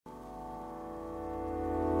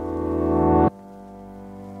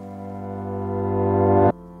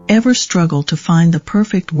Ever struggle to find the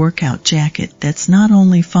perfect workout jacket that's not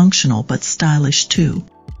only functional but stylish too?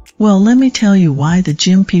 Well, let me tell you why the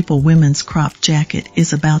Gym People women's crop jacket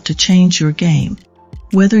is about to change your game.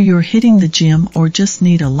 Whether you're hitting the gym or just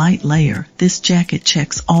need a light layer, this jacket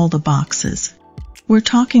checks all the boxes. We're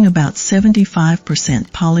talking about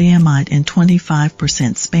 75% polyamide and 25%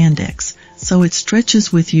 spandex, so it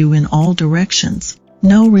stretches with you in all directions.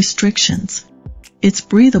 No restrictions. It's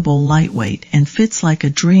breathable, lightweight, and fits like a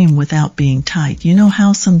dream without being tight. You know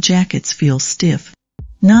how some jackets feel stiff?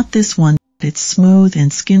 Not this one. It's smooth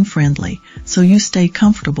and skin-friendly, so you stay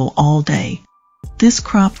comfortable all day. This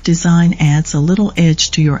crop design adds a little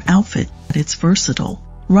edge to your outfit, but it's versatile.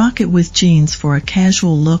 Rock it with jeans for a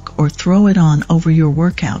casual look or throw it on over your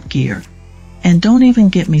workout gear. And don't even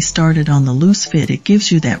get me started on the loose fit. It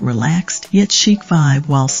gives you that relaxed yet chic vibe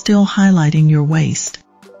while still highlighting your waist.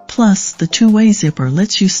 Plus, the two-way zipper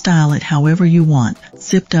lets you style it however you want,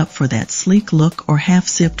 zipped up for that sleek look or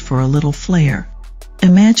half-zipped for a little flair.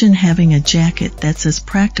 Imagine having a jacket that's as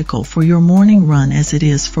practical for your morning run as it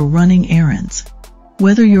is for running errands.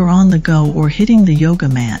 Whether you're on the go or hitting the yoga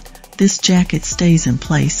mat, this jacket stays in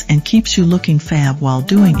place and keeps you looking fab while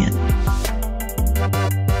doing it.